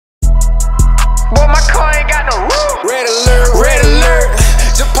Red alert, red alert.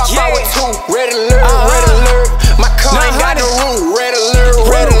 Just pop out with two. Red alert, red alert. My car ain't got no roof. Red alert,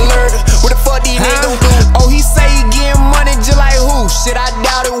 red alert. What the fuck these niggas gon' do? Oh, he say he getting money just like who? Shit, I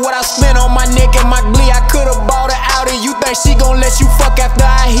doubt it. What I spent on my neck and my glee, I could've bought it out of. You think she gon' let you fuck after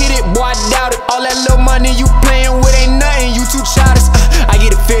I hit it? Boy, I doubt it. All that little money you playing with ain't nothing. You too childish. I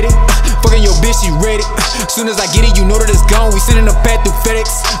get it fitted. Fucking your bitch, she ready. Soon as I get it, you know that it's gone. We sending a pad through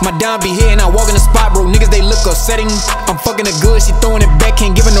FedEx. My dime be hitting, I walk in the spot, bro. Niggas, they look upsetting. I'm fucking her good, she throwing it back.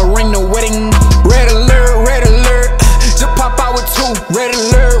 Can't give her no ring, no wedding. Red alert, red alert. Just pop out with two. Red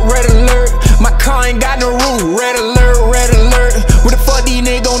alert, red alert. My car ain't got no roof. Red alert, red alert. What the fuck these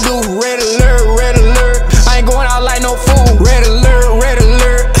niggas gon' do? Red alert, red alert. I ain't going out like no fool. Red alert, red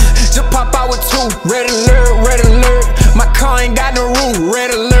alert. Just pop out with two. Red alert, red alert. My car ain't got no roof.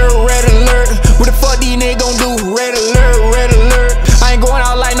 Red alert, red alert. What the fuck these niggas gon' do? Red alert, red alert. I ain't going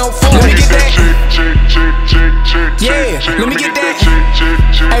out like no fool. Let me get that. Yeah, let me get that.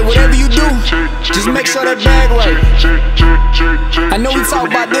 Hey, whatever you do, just make sure that bag right. I know we talk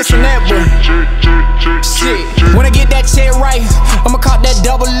about this and that, but shit, when I get that check right, I'ma cop that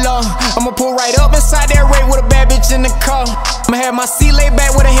double up. I'ma pull right up inside that rate with a bad bitch in the car. I'ma have my seat laid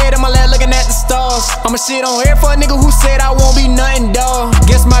back with a head in my lap looking at the stars. I'ma shit on here for a nigga who said I won't be nothing, dawg.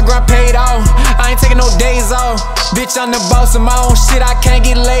 Guess my grind paid off, I ain't taking no days off. Bitch, I'm the boss of my own shit, I can't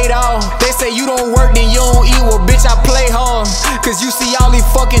get laid off. They say you don't work, then you don't eat. Well, bitch, I play hard, cause you see all these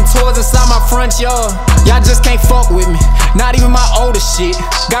fucking toys inside my front yard. Y'all just can't fuck with me, not even my older shit.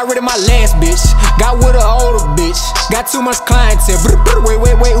 Got rid of my last bitch, got with an older bitch. Got too much clientele.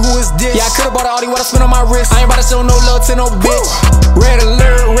 Wait, who is this? Yeah, I could've bought an Audi, what I spent on my wrist. I ain't about to show no love to no bitch. Red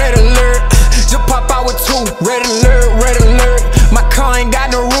alert, red alert. Just pop out with two. Red alert, red alert. My car ain't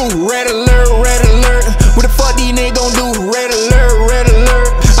got no roof. Red alert, red alert. What the fuck these niggas gon' do? Red alert, red alert.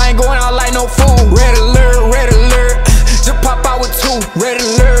 I ain't going out like no fool. Red alert, red alert. Just pop out with two. Red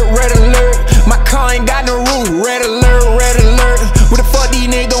alert, red alert. My car ain't got no roof. Red alert, red alert. What the fuck these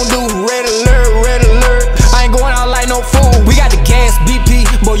niggas gon' do? Red alert, red alert. I ain't going out like no fool. We got the gas BP,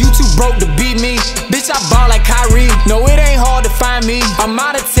 boy, you too broke to beat me. Bitch, I ball like Kyrie. No, it ain't hard to find me. I'm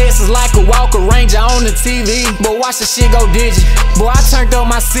out of Texas like a Walker Ranger on the TV. But watch the shit go digi. Boy, I turned up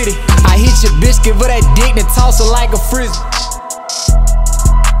my city. I hit your bitch, give her that dick, then toss her like a frisbee.